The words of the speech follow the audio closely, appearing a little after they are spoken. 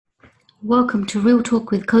Welcome to Real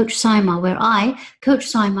Talk with Coach Saima, where I, Coach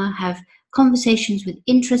Saima, have conversations with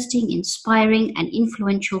interesting, inspiring, and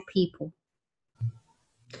influential people.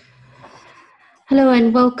 Hello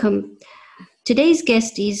and welcome. Today's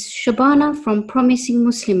guest is Shabana from Promising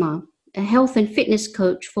Muslimah, a health and fitness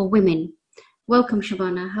coach for women. Welcome,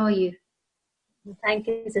 Shabana. How are you? Thank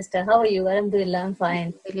you, sister. How are you? Alhamdulillah, I'm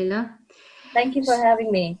fine. Alhamdulillah. Thank you for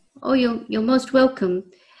having me. Oh, you're most welcome.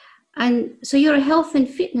 And so you're a health and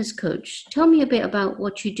fitness coach. Tell me a bit about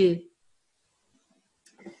what you do.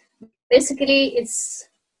 Basically,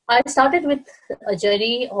 I started with a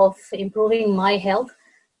journey of improving my health.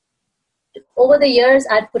 Over the years,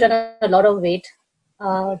 I'd put on a lot of weight.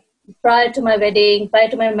 Prior to my wedding, prior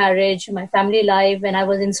to my marriage, my family life, when I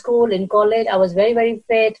was in school, in college, I was very, very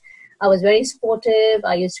fit. I was very sportive.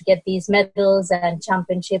 I used to get these medals and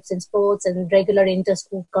championships in sports and regular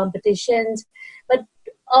inter-school competitions. But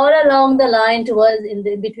all along the line,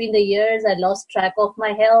 between the years, I lost track of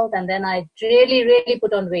my health, and then I really, really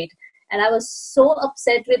put on weight. And I was so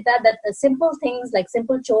upset with that simple things like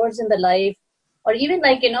simple chores in the life, or even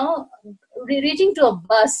reaching to a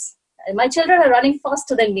bus. My children are running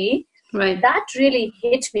faster than me. Right. That really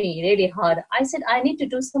hit me really hard. I said, I need to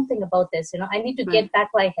do something about this. I need to get back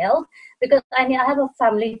my health, because I have a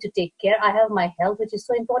family to take care. I have my health, which is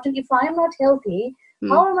so important. If I'm not healthy,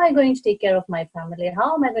 how am I going to take care of my family?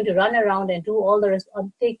 How am I going to run around and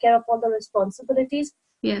take care of all the responsibilities?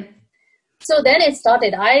 Yeah. So then it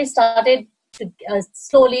started. I started to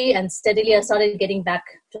slowly and steadily, I started getting back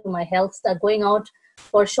to my health, start going out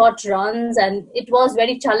for short runs, and it was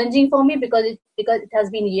very challenging for me because it has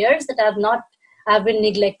been years that I've been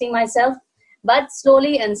neglecting myself. But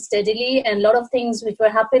slowly and steadily, and a lot of things which were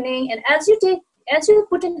happening, and as you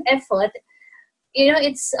put in effort,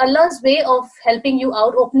 it's Allah's way of helping you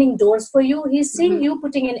out, opening doors for you. He's seeing you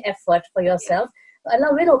putting in effort for yourself. Allah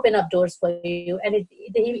will open up doors for you, and it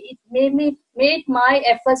made my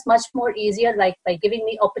efforts much more easier, like by giving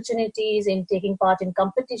me opportunities in taking part in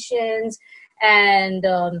competitions and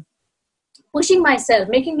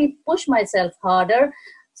making me push myself harder.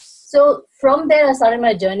 So from there, I started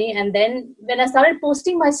my journey, and then when I started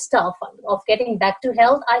posting my stuff of getting back to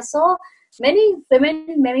health, I saw many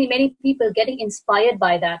women, many people getting inspired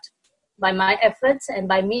by that, by my efforts and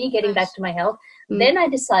by me getting back to my health. Then I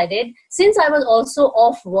decided, since I was also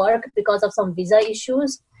off work because of some visa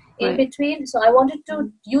issues in between, so I wanted to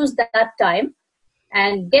use that time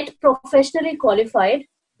and get professionally qualified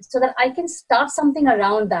so that I can start something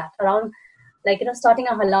around starting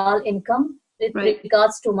a halal income with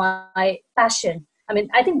regards to my passion. I mean,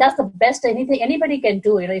 I think that's the best anybody can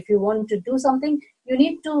do. If you want to do something, you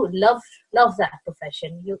need to love that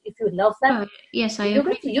profession. If you love that, yes,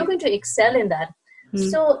 you're going to excel in that.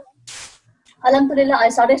 So, alhamdulillah, I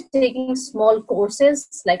started taking small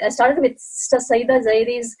courses. Like I started with Saida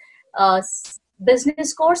Zairi's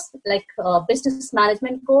business course, like business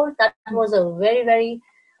management course. That was a very, very,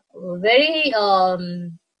 very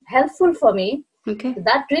helpful for me. Okay.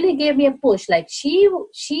 That really gave me a push. Like she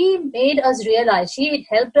made us realize, she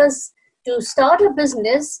helped us to start a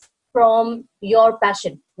business from your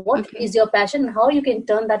passion. What is your passion and how you can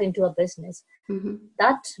turn that into a business.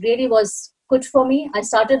 That really was good for me. I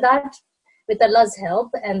started that with Allah's help,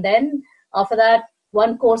 and then after that,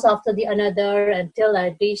 one course after the another, until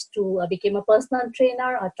I became a personal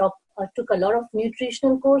trainer. I took a lot of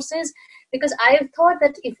nutritional courses, because I thought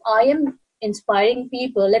that if I am inspiring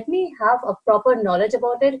people, let me have a proper knowledge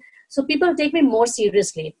about it, so people take me more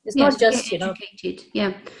seriously. It's not just educated.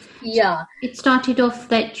 Yeah. So it started off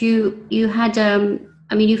that you had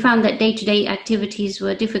you found that day-to-day activities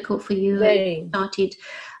were difficult for you. Very. And started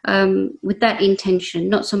with that intention,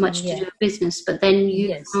 not so much to do a business, but then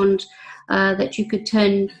you found that you could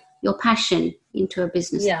turn your passion into a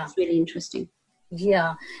business. That's really interesting.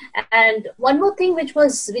 Yeah. And one more thing which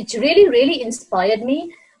really, really inspired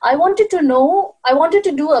me, I wanted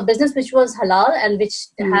to do a business which was halal and which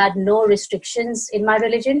had no restrictions in my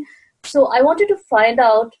religion. So I wanted to find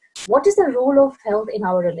out what is the role of health in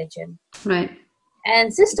our religion. Right.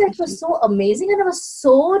 And sister, it was so amazing, and I was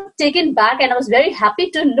so taken back, and I was very happy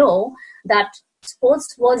to know that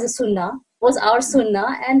sports was our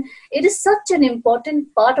sunnah, and it is such an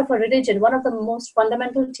important part of our religion, one of the most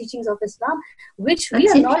fundamental teachings of Islam, which we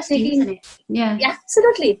are not taking. Isn't it? Yeah,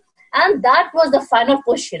 absolutely. And that was the final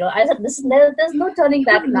push. I said, there's no turning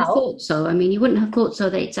back now. Thought so. I mean, you wouldn't have thought so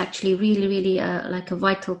that it's actually really, really like a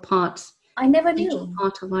vital part. I never knew.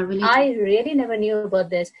 Part of our religion. I really never knew about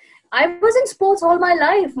this. I was in sports all my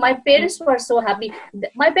life. My parents were so happy.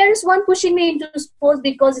 My parents weren't pushing me into sports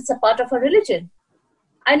because it's a part of a religion.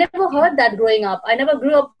 I never heard that growing up. I never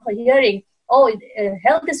grew up hearing,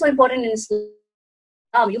 health is so important in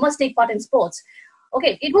Islam, you must take part in sports.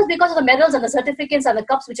 Okay, it was because of the medals and the certificates and the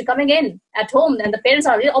cups which are coming in at home, and the parents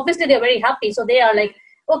are obviously they're very happy, so they are like,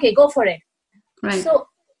 okay, go for it. Right. So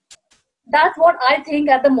that's what I think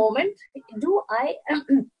at the moment. Do I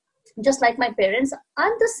just like my parents?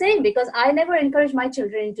 I'm the same, because I never encourage my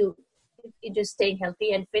children to just staying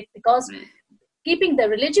healthy and fit, because keeping the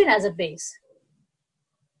religion as a base.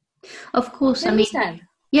 Of course, I mean,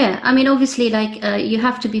 yeah, I mean, obviously, like you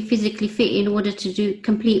have to be physically fit in order to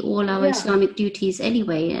complete all our Islamic duties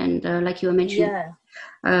anyway. And like you were mentioning,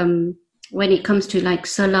 when it comes to like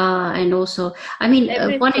Salah, and also, I mean,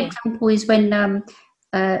 one example is when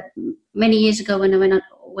many years ago when I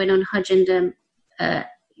went on Hajj, and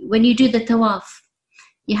when you do the tawaf,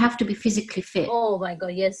 you have to be physically fit. Oh my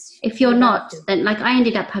God, yes. If you're not, then like I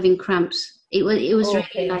ended up having cramps. It was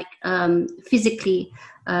really like physically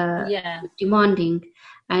demanding.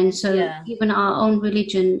 And so even our own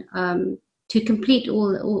religion, to complete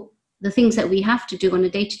all the things that we have to do on a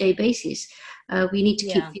day-to-day basis, we need to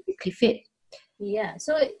keep physically fit. Yeah.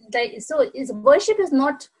 So worship is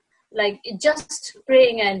not like just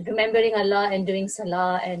praying and remembering Allah and doing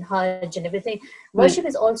Salah and Hajj and everything. Worship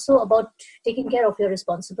is also about taking care of your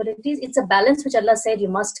responsibilities. It's a balance which Allah said you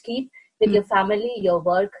must keep with your family, your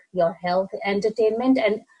work, your health, entertainment,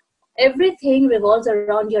 and everything revolves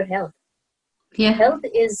around your health. Yeah. Health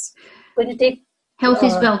is going to take... Health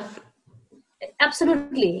is wealth.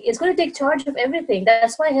 Absolutely. It's going to take charge of everything.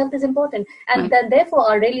 That's why health is important. And then therefore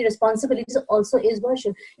our daily responsibilities also is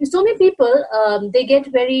worship. So many people, they get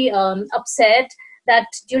very upset that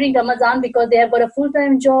during Ramadan, because they have got a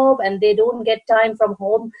full-time job and they don't get time from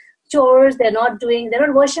home chores, they're not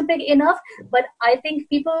worshiping enough. But I think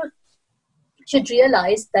people should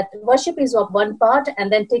realize that worship is of one part,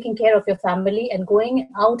 and then taking care of your family and going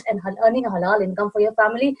out and earning a halal income for your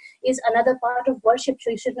family is another part of worship.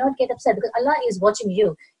 So you should not get upset, because Allah is watching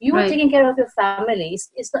you. You are taking care of your family.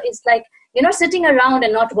 It's like you're not sitting around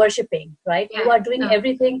and not worshipping, right? You are doing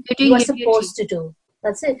everything you are supposed to do.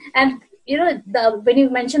 That's it. And when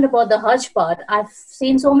you mentioned about the Hajj part, I've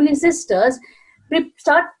seen so many sisters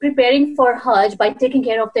start preparing for Hajj by taking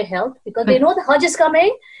care of their health, because they know the Hajj is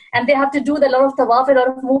coming and they have to do a lot of tawaf, a lot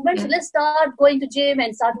of movement. So let's start going to gym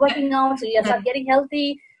and start working out. So you start getting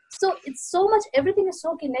healthy. So it's so much, everything is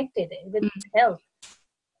so connected with health.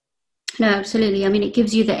 No, absolutely. I mean, it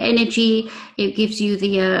gives you the energy, it gives you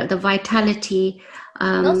the vitality.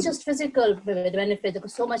 Not just physical benefits,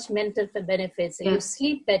 there's so much mental benefits. You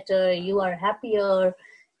sleep better, you are happier,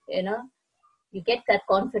 you get that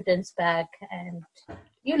confidence back, and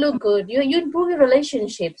you look good. You improve your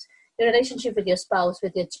relationships, your relationship with your spouse,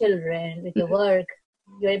 with your children, with your work.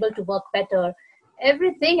 You're able to work better.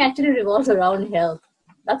 Everything actually revolves around health.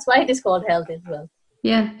 That's why it is called health as well.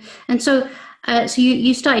 Yeah. And so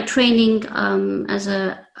you started training as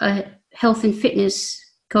a health and fitness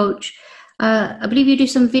coach. I believe you do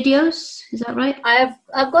some videos. Is that right?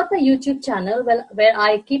 I've got my YouTube channel where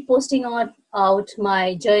I keep posting out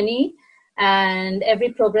my journey and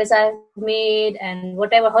every progress I've made and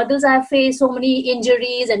whatever hurdles I've faced, so many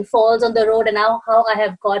injuries and falls on the road, and now how I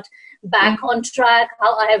have got back on track,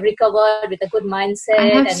 how I have recovered with a good mindset.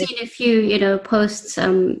 I have seen a few, posts,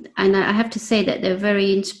 and I have to say that they're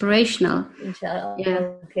very inspirational. Inshallah.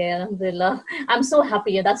 Yeah. Okay, alhamdulillah. I'm so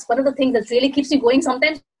happy. That's one of the things that really keeps me going.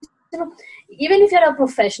 Sometimes, even if you're a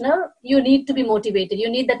professional, you need to be motivated. You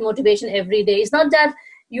need that motivation every day. It's not that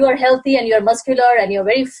you are healthy and you're muscular and you're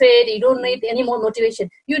very fit, you don't need any more motivation.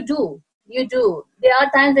 You do. There are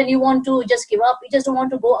times when you want to just give up. You just don't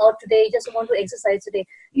want to go out today. You just don't want to exercise today.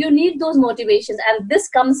 You need those motivations. And this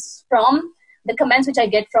comes from the comments which I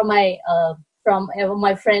get from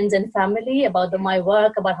my friends and family about my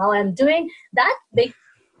work, about how I'm doing. That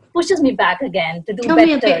pushes me back again to do better. Tell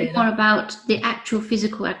me a bit more about the actual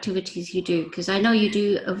physical activities you do, because I know you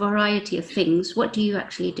do a variety of things. What do you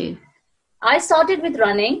actually do? I started with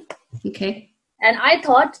running. Okay. And I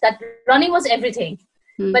thought that running was everything.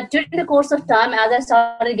 But during the course of time, as I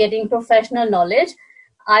started getting professional knowledge,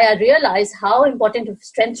 I realized how important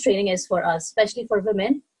strength training is for us, especially for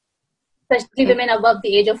women, especially women above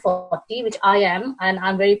the age of 40, which I am. And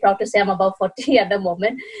I'm very proud to say I'm above 40 at the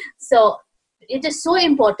moment. So it is so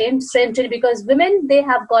important, strength training, because women, they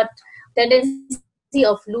have got tendency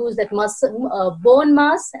of lose that muscle, bone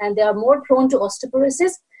mass, and they are more prone to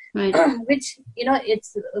osteoporosis. Right. Which,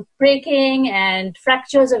 it's breaking, and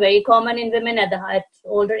fractures are very common in women at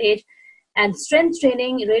older age. And strength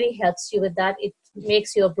training really helps you with that. It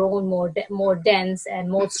makes your bone more dense and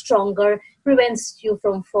more stronger, prevents you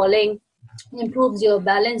from falling, improves your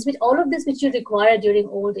balance, with all of this which you require during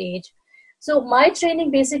old age. So my training,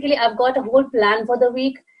 basically, I've got a whole plan for the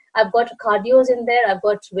week. I've got cardios in there. I've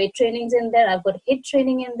got weight trainings in there. I've got HIIT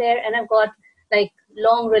training in there. And I've got like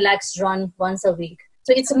long relaxed run once a week.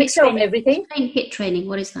 So it's a mixture of everything. HIIT training,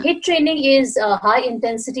 what is that? HIIT training is high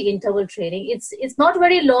intensity interval training. It's not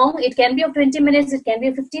very long. It can be of 20 minutes. It can be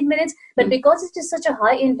of 15 minutes. But because it is such a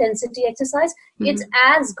high intensity exercise, it's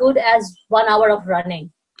as good as 1 hour of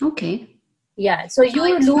running. Okay. Yeah. So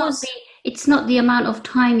you lose. It's not the amount of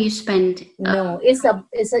time you spend. No, it's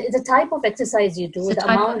a type of exercise you do. It's a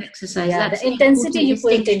type of exercise. Yeah, the intensity you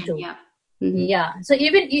put it into. Yeah. Yeah. So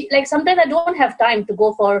even like sometimes I don't have time to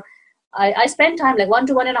go for. I spend time like 1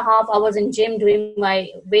 to 1.5 hours in gym doing my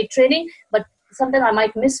weight training, but sometimes I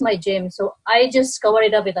might miss my gym. So I just cover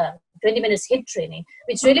it up with a 20 minutes HIIT training,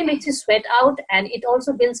 which really makes you sweat out, and it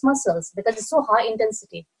also builds muscles because it's so high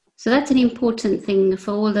intensity. So that's an important thing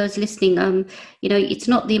for all those listening. It's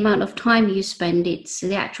not the amount of time you spend; it's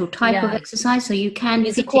the actual type of exercise. So you can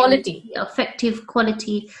fit quality, effective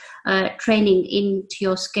quality training into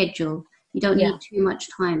your schedule. You don't need too much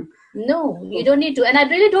time. No, you don't need to. And I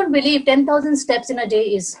really don't believe 10,000 steps in a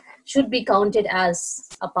day should be counted as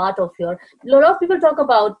a part of a lot of people talk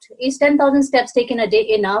about, is 10,000 steps taken a day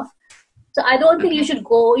enough? So I don't think you should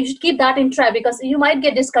keep that in track, because you might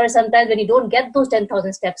get discouraged sometimes when you don't get those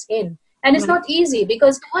 10,000 steps in. And it's not easy,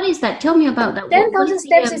 because what is that? Tell me about that. 10,000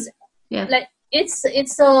 steps is like,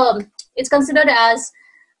 it's considered as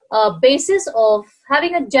a basis of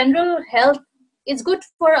having a general health. It's good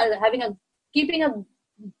for keeping a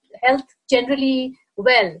health generally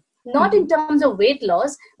well, not in terms of weight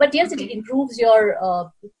loss, but yes, it improves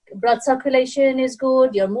your blood circulation is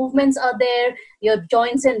good, your movements are there, your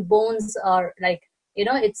joints and bones are like,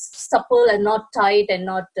 it's supple and not tight and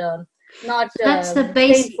not that's the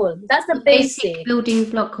basic, painful. That's the basic building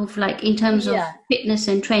block of, like, in terms of fitness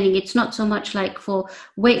and training. It's not so much like for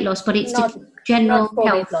weight loss, but it's not, general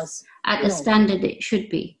health at the standard it should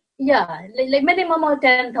be. Yeah, like minimum of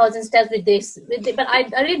 10,000 steps with this, but I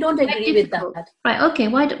really don't agree with that. Right? Okay.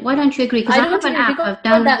 Why don't you agree? Because I have an app. I've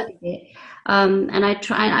downloaded it, and I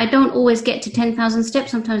try. I don't always get to 10,000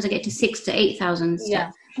 steps. Sometimes I get to 6,000 to 8,000 steps.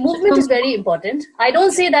 Yeah, movement is very important. I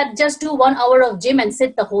don't say that just do 1 hour of gym and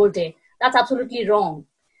sit the whole day. That's absolutely wrong.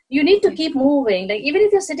 You need to keep moving. Like, even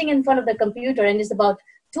if you're sitting in front of the computer and it's about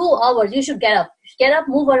 2 hours, you should get up,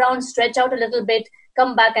 move around, stretch out a little bit,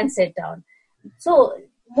 come back and sit down. So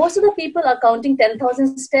most of the people are counting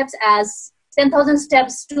 10,000 steps as 10,000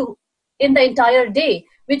 steps in the entire day,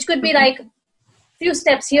 which could be like few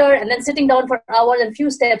steps here and then sitting down for hours and few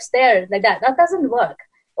steps there, like that. That doesn't work.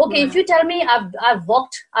 Okay, if you tell me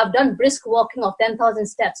I've done brisk walking of 10,000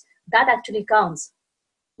 steps, that actually counts.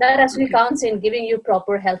 That actually counts in giving you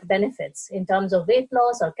proper health benefits in terms of weight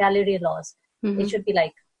loss or calorie loss. It should be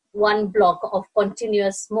like one block of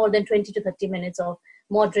continuous, more than 20 to 30 minutes of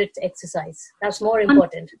moderate exercise. That's more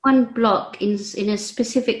important. One block in a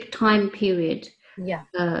specific time period. Yeah.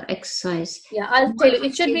 Exercise. Yeah, I'll tell you.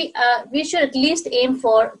 It should be. We should at least aim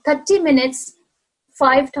for 30 minutes,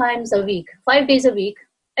 5 times a week, 5 days a week.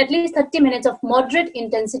 At least 30 minutes of moderate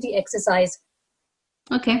intensity exercise.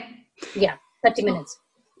 Okay. Yeah, 30 minutes.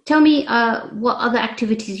 Tell me what other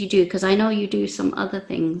activities you do, because I know you do some other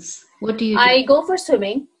things. What do you do? I go for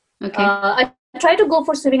swimming. Okay. I try to go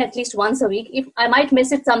for swimming at least once a week. If I might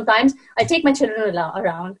miss it sometimes, I take my children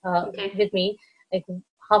around with me, like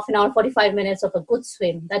half an hour, 45 minutes of a good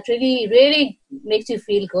swim. That really, really makes you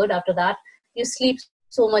feel good after that. You sleep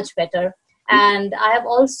so much better. And I have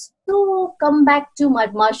also come back to my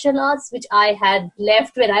martial arts, which I had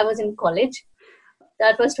left when I was in college.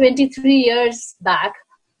 That was 23 years back.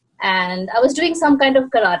 And I was doing some kind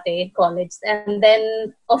of karate in college. And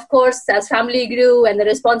then, of course, as family grew and the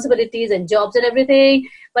responsibilities and jobs and everything,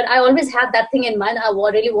 but I always had that thing in mind. I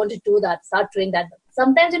really wanted to do that, start doing that.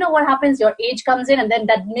 Sometimes, what happens, your age comes in and then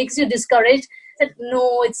that makes you discouraged. Said,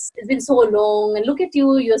 no, it's been so long. And look at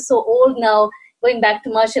you, you're so old now, going back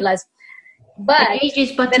to martial arts. But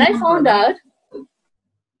when I found out,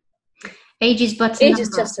 age is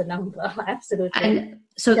just a number. Absolutely. And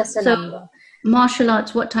just a number. Martial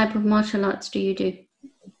arts, what type of martial arts do you do?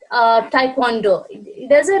 Taekwondo.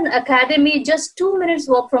 There's an academy just 2 minutes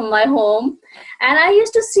walk from my home. And I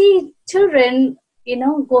used to see children,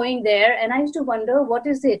 going there. And I used to wonder, what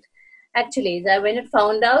is it? Actually, I went and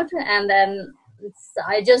found out, and then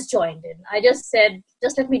I just joined in. I just said,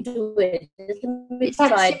 just let me do it. Just let me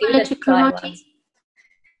try. Give it a try once.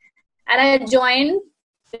 And I joined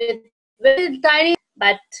with very tiny,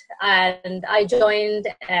 and I joined,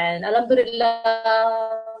 and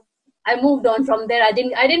alhamdulillah, I moved on from there. I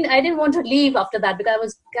didn't want to leave after that, because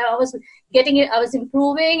I was getting it. I was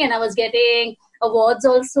improving, and I was getting awards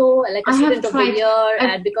also, like a student of the year,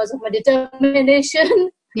 and because of my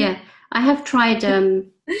determination. Yeah, I have tried.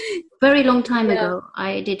 Very long time ago,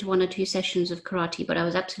 I did 1 or 2 sessions of karate, but I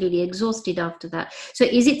was absolutely exhausted after that. So,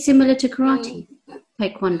 is it similar to karate,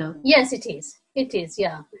 Taekwondo? Yes, it is. It is.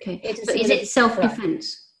 Yeah. Okay. So, is it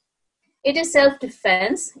self-defense? It is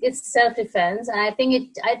self-defense. It's self-defense, and I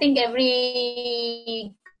think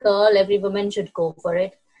every girl, every woman should go for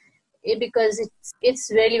it, because it's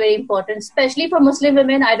really, very important, especially for Muslim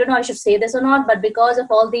women. I don't know I should say this or not, but because of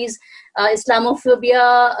all these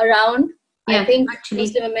Islamophobia around, I think actually,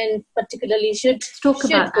 Muslim women particularly should go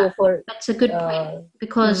for it. That's a good point,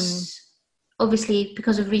 because obviously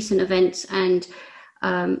because of recent events and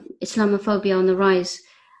Islamophobia on the rise,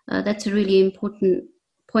 that's a really important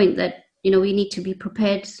point, that we need to be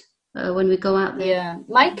prepared when we go out there. Yeah,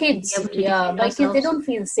 my kids, they don't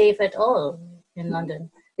feel safe at all in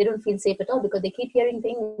London. They don't feel safe at all because they keep hearing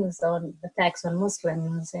things on attacks on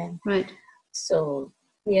Muslims, and right. So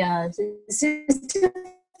it's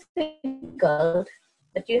difficult,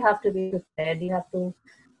 but you have to be prepared. You have to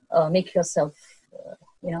make yourself,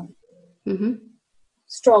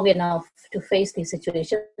 strong enough to face these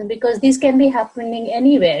situations, because these can be happening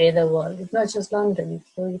anywhere in the world. It's not just London,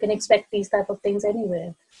 so you can expect these type of things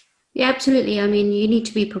anywhere. Yeah, absolutely. I mean, you need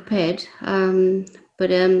to be prepared,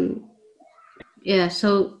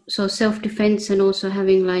 so self-defense, and also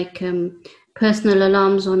having like personal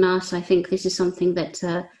alarms on us. I think this is something that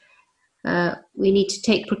we need to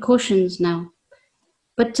take precautions now.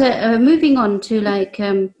 But moving on to like,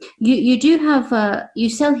 you do have, you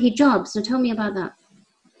sell hijabs, so tell me about that.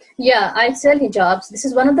 Yeah, I sell hijabs. This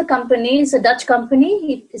is one of the companies, a Dutch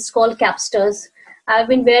company. It's called Capsters. I've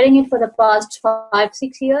been wearing it for the past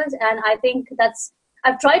 5-6 years, and I think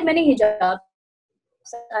I've tried many hijabs,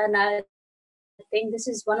 and I think this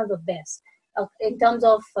is one of the best in terms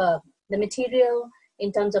of the material,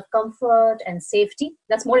 in terms of comfort and safety.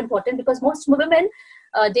 That's more important, because most women,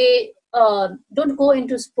 they don't go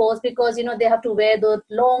into sports because they have to wear the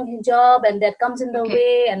long hijab, and that comes in the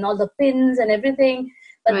way, and all the pins and everything.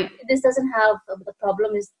 But this doesn't have, the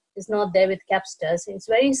problem is not there with Capsters. It's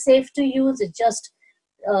very safe to use. It's just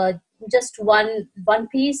one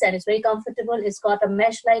piece, and it's very comfortable. It's got a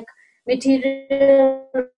mesh-like material,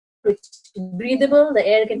 which is breathable. The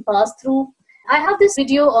air can pass through. I have this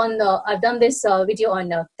video on, I've done this video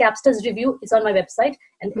on Capsters review. It's on my website,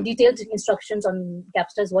 and detailed instructions on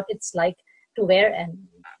Capsters, what it's like to wear, and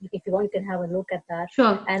if you want, you can have a look at that.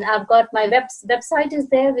 Sure. And I've got my website is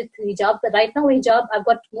there with hijab. But right now, hijab, I've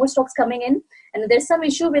got more stocks coming in, and there's some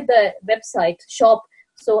issue with the website shop.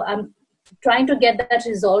 So I'm trying to get that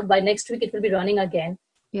resolved. By next week, it will be running again.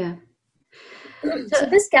 Yeah. So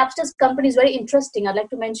this Capsters company is very interesting. I'd like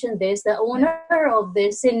to mention this. The owner of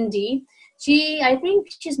this, Cindy, I think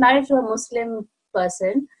she's married to a Muslim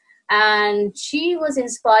person, and she was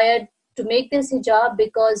inspired to make this hijab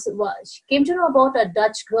because she came to know about a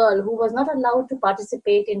Dutch girl who was not allowed to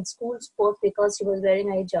participate in school sports because she was wearing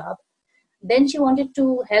a hijab. Then she wanted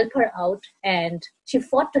to help her out, and she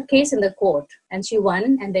fought the case in the court, and she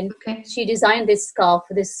won. And then she designed this scarf,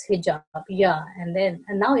 this hijab. Yeah, and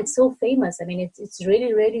now it's so famous. I mean, it's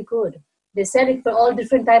really, really good. They sell it for all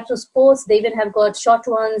different types of sports. They even have got short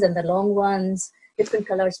ones and the long ones, different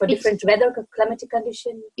colors for different weather, climatic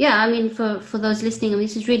conditions. Yeah, I mean, for those listening, I mean,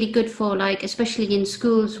 this is really good for, like, especially in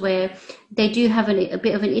schools where they do have a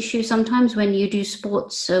bit of an issue sometimes when you do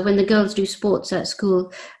sports, when the girls do sports at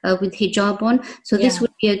school with hijab on. So this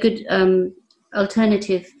would be a good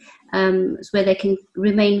alternative where they can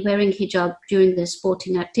remain wearing hijab during their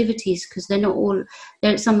sporting activities, because they're not all,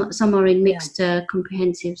 some are in mixed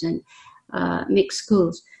comprehensives and mixed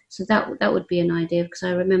schools. So that would be an idea, because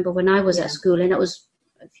I remember when I was at school, and that was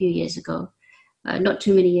a few years ago, not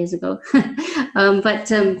too many years ago, no,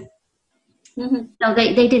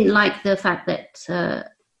 they didn't like the fact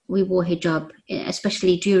that we wore hijab,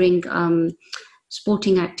 especially during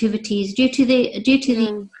sporting activities, due to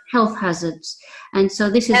the health hazards. And so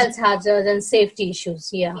this is health hazards and safety issues.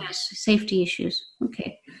 Yeah, yes, safety issues.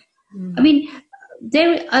 Okay, I mean,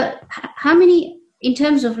 how many? In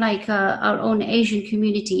terms of like our own Asian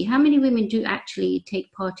community, how many women do actually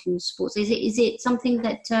take part in sports? Is it something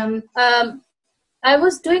that? I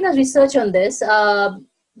was doing a research on this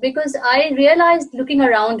because I realized, looking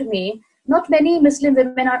around me, not many Muslim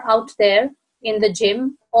women are out there in the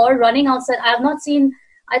gym or running outside. I have not seen.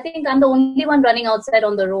 I think I'm the only one running outside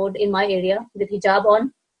on the road in my area with hijab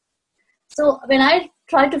on. So when I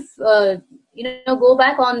try to go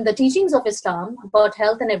back on the teachings of Islam about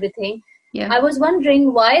health and everything, Yeah. I was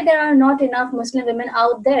wondering why there are not enough Muslim women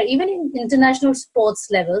out there, even in international sports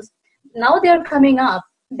levels. Now they are coming up.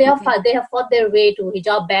 They have fought their way to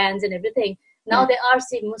hijab bans and everything. Now they are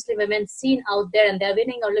seeing Muslim women seen out there, and they're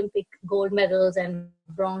winning Olympic gold medals and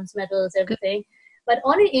bronze medals, everything. But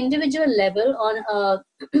on an individual level, on a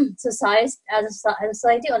society,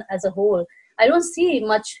 as a whole, I don't see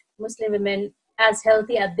much Muslim women as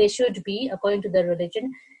healthy as they should be, according to their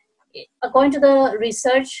religion. According to the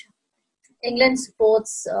research, England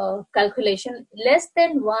sports calculation, less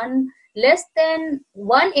than one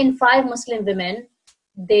in 5 Muslim women,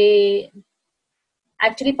 they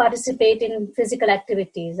actually participate in physical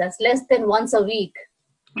activities. That's less than once a week.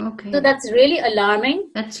 Okay. So that's really alarming.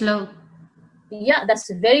 That's low. Yeah, that's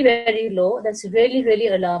very, very low. That's really, really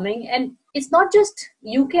alarming. And it's not just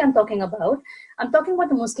UK I'm talking about. I'm talking about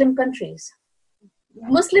the Muslim countries.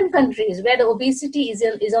 Muslim countries where the obesity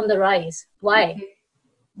is on the rise. Why? Okay.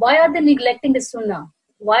 Why are they neglecting the Sunnah?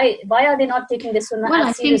 Why are they not taking the Sunnah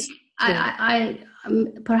as seriously? I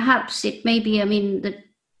perhaps it may be, I mean, that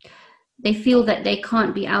they feel that they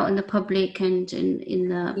can't be out in the public and in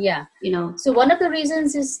the, you know. So one of the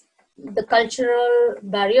reasons is the cultural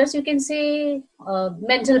barriers, you can say,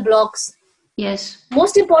 mental blocks. Yes.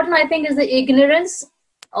 Most important, I think, is the ignorance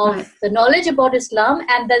of the knowledge about Islam,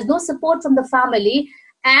 and there's no support from the family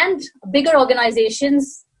and bigger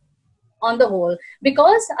organizations on the whole,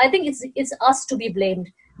 because I think it's us to be blamed,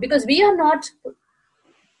 because we are not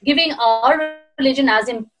giving our religion as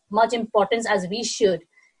much importance as we should,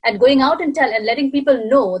 and going out and letting people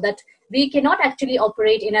know that we cannot actually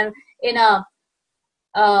operate in a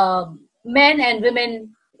men and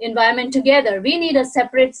women environment together. We need a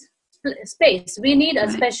separate space. We need a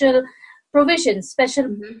special provision,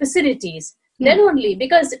 special facilities. Then only,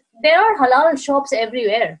 because there are halal shops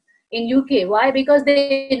everywhere in UK. Why? Because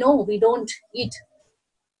they know we don't eat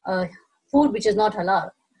food which is not halal,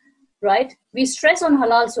 right? We stress on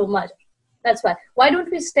halal so much. That's why. Why don't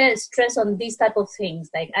we stress on these type of things,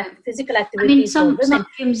 like physical activities? I mean, some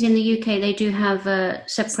gyms in the UK, they do have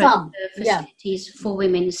separate facilities for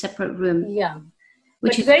women, a separate room. Yeah,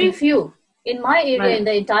 which is very few. In my area, in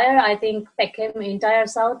the entire, I think, Peckham, entire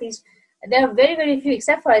southeast, there are very, very few,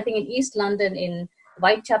 except for, I think, in East London, in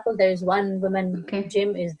Whitechapel, there is one women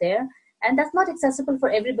gym is there. And that's not accessible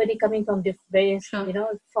for everybody coming from various,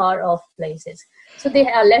 far off places. So they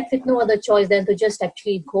are left with no other choice than to just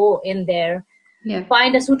actually go in there,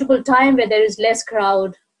 find a suitable time where there is less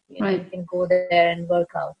crowd, you can go there and work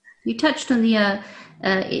out. You touched on the,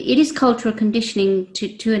 it is cultural conditioning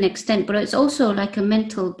to an extent, but it's also like a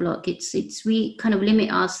mental block. It's we kind of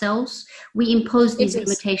limit ourselves. We impose these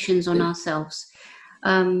limitations on ourselves.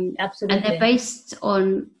 Absolutely. And they're based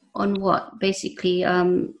on what? Basically,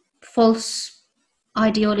 false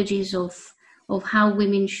ideologies of how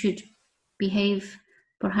women should behave,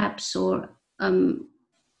 perhaps, or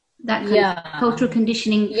that kind of cultural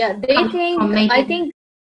conditioning. Yeah, they think.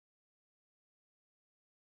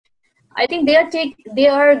 I think they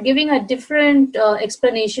are giving a different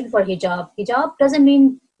explanation for hijab. Hijab doesn't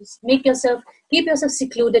mean keep yourself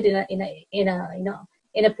secluded in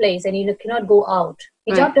a place and you cannot go out.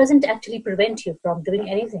 Hijab doesn't actually prevent you from doing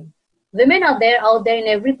anything. Women are out there in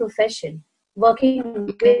every profession, working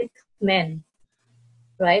with men,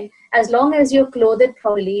 right? As long as you're clothed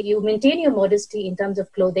properly, you maintain your modesty in terms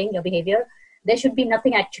of clothing, your behavior, there should be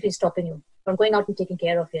nothing actually stopping you from going out and taking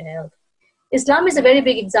care of your health. Islam is a very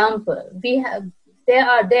big example.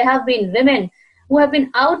 There have been women who have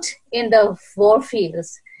been out in the war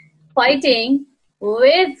fields fighting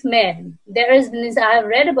with men. I have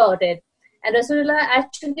read about it. And Rasulullah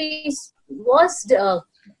actually was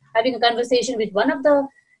having a conversation with one of the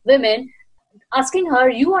women, asking her,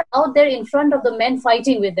 you are out there in front of the men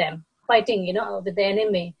fighting with the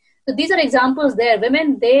enemy. So these are examples there.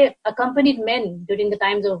 Women, they accompanied men during the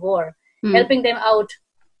times of war, helping them out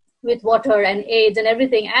with water and aids and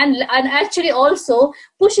everything, and actually also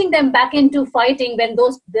pushing them back into fighting when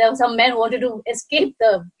some men wanted to escape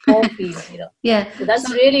the war field. Yeah, so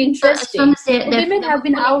that's really interesting. Women have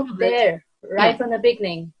been out there from the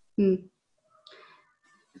beginning.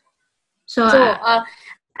 So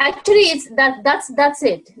actually, it's that's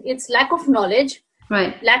it. It's lack of knowledge,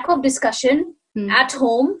 lack of discussion at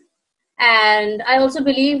home, and I also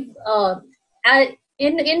believe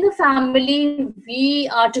in the family, we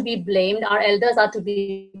are to be blamed. Our elders are to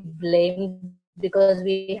be blamed because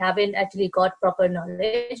we haven't actually got proper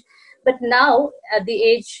knowledge. But now, at the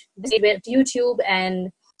age where YouTube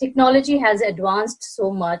and technology has advanced so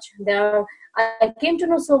much, I came to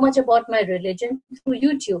know so much about my religion through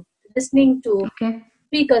YouTube, listening to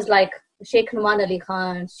speakers like Sheikh Numan Ali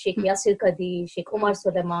Khan, Sheikh Yasir Qadi, Sheikh Umar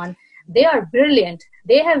Sulaiman. They are brilliant.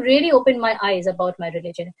 They have really opened my eyes about my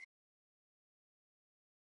religion.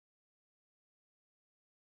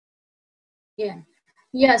 Yeah.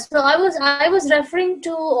 So I was referring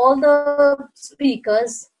to all the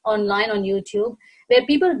speakers online on YouTube, where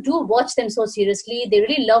people do watch them so seriously. They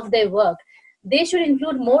really love their work. They should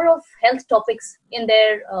include more of health topics in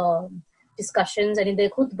their discussions and in their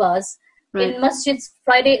khutbahs. Right. In masjids,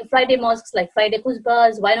 Friday mosques, like Friday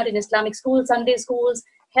khutbahs. Why not in Islamic schools, Sunday schools?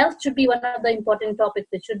 Health should be one of the important topics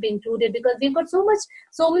that should be included, because we've got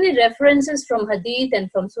so many references from Hadith and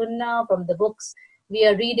from Sunnah, from the books we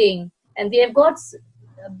are reading, and we have got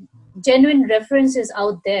genuine references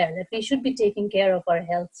out there that we should be taking care of our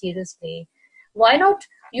health seriously. Why not?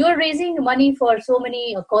 You are raising money for so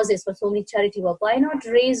many causes, for so many charity work. Why not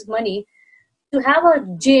raise money to have a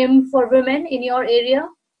gym for women in your area?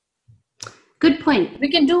 Good point. We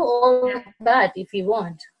can do all that if you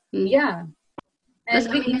want. Yeah. And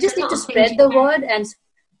we just need to spread the word, and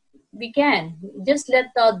we can just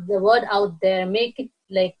let the word out there, make it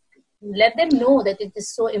like, let them know that it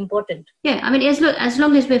is so important. Yeah, I mean, as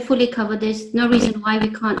long as we're fully covered, there's no reason why we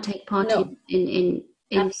can't take part in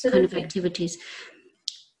these kind of activities.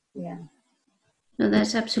 Yeah. No,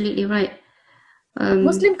 that's absolutely right.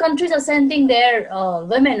 Muslim countries are sending their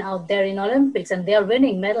women out there in Olympics, and they are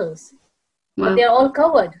winning medals. Wow. But they're all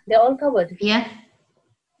covered. Yeah.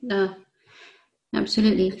 No,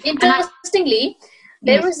 absolutely. Interestingly,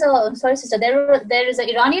 there is an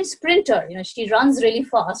Iranian sprinter. She runs really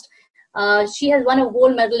fast. She has won a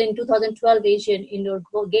gold medal in 2012 Asian Indoor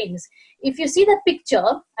Games. If you see that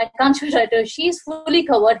picture, I can't show it. She's fully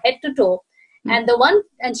covered head to toe, and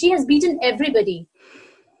she has beaten everybody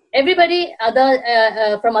other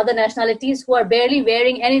from other nationalities who are barely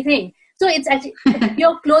wearing anything. So it's actually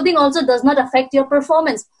your clothing also does not affect your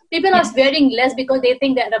performance. People are wearing less because they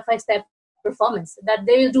think that affects their performance, that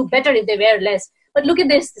they will do better if they wear less. But look at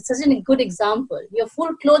this, it's such a good example. You're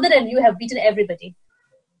full clothed and you have beaten everybody.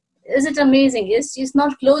 Is it amazing? It's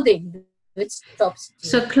not clothing which stops you.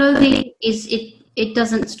 So clothing it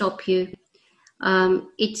doesn't stop you.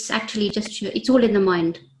 It's actually just it's all in the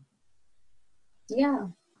mind. Yeah.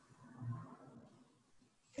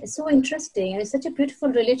 It's so interesting, and it's such a beautiful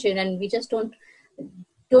religion, and we just don't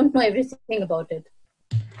know everything about it.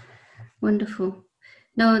 Wonderful.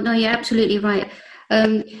 No, you're absolutely right.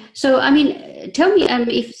 So, I mean, tell me,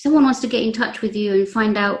 if someone wants to get in touch with you and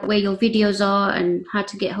find out where your videos are and how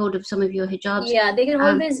to get hold of some of your hijabs. Yeah, they can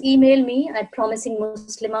always email me at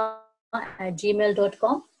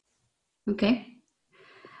promisingmuslima@gmail.com. Okay.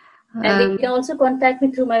 And they can also contact me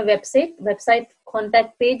through my website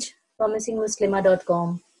contact page,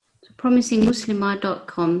 promisingmuslima.com. So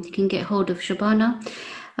promisingmuslima.com. You can get hold of Shabana.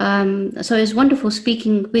 So it's wonderful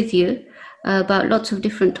speaking with you about lots of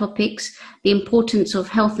different topics, the importance of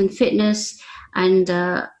health and fitness, and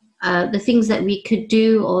the things that we could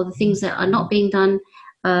do or the things that are not being done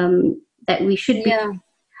that we should be. Yeah.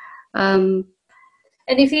 And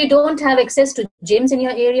if you don't have access to gyms in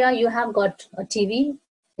your area, you have got a TV,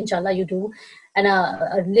 inshallah you do, and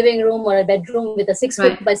a living room or a bedroom with a 6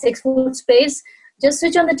 foot by 6 foot space. Just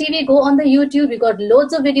switch on the TV, go on the YouTube. We got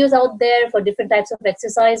loads of videos out there for different types of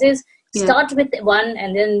exercises. Yeah. Start with one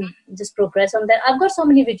and then just progress on that. I've got so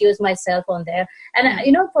many videos myself on there.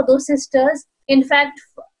 And, for those sisters, in fact,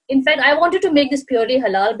 I wanted to make this purely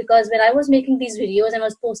halal, because when I was making these videos and I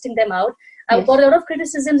was posting them out, I got a lot of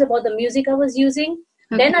criticisms about the music I was using.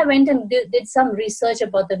 Okay. Then I went and did some research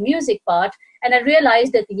about the music part, and I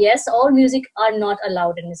realized that, yes, all music are not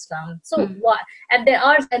allowed in Islam. So why? And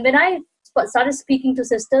when I started speaking to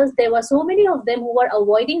sisters, there were so many of them who were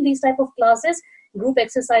avoiding these type of classes, group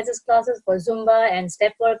exercises classes for Zumba and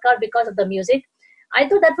step workout, because of the music. I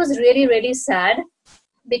thought that was really, really sad,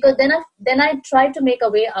 because then I tried to make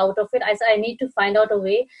a way out of it. I said I need to find out a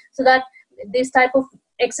way so that this type of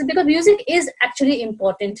because music is actually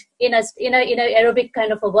important in a aerobic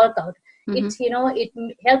kind of a workout. Mm-hmm. It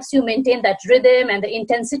helps you maintain that rhythm and the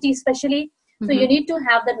intensity especially. Mm-hmm. So you need to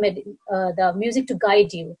have that the music to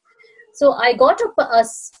guide you. So I got a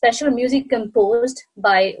special music composed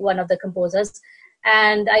by one of the composers,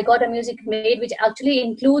 and I got a music made which actually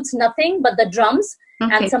includes nothing but the drums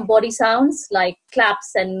and some body sounds like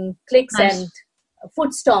claps and clicks and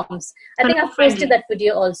foot stomps. I think I've posted that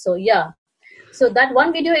video also. Yeah. So that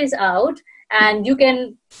one video is out, and you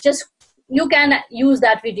can use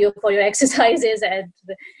that video for your exercises, and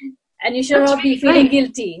you should not be feeling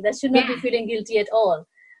guilty. That should not be feeling guilty at all.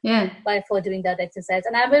 Yeah. For doing that exercise.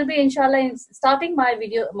 And I will be, inshallah, starting my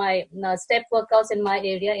step workouts in my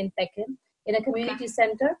area in Pekin in a community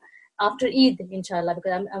center after Eid, inshallah,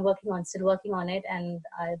 because I'm still working on it, and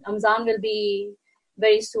Ramzan will be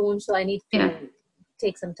very soon, so I need to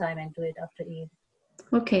take some time and do it after Eid.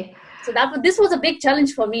 Okay. So this was a big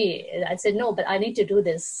challenge for me. I said, no, but I need to do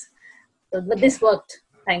this. But this worked.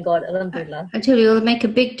 Thank God. Alhamdulillah. I tell you, it'll make a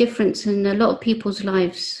big difference in a lot of people's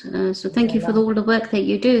lives. So thank you for all the work that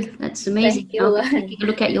you do. That's amazing. Thank you. I'll take a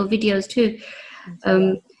look at your videos too.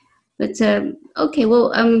 Okay,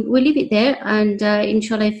 well, we'll leave it there. And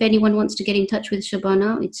inshallah, if anyone wants to get in touch with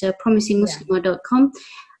Shabana, it's promisingmuslima.com.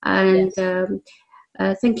 And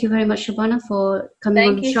thank you very much, Shabana, for coming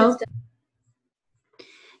on the show. Sister.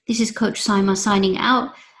 This is Coach Saima signing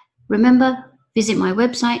out. Remember, visit my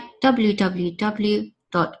website,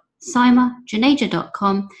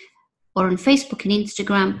 www.saimajuneja.com, or on Facebook and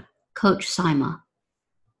Instagram, Coach Saima.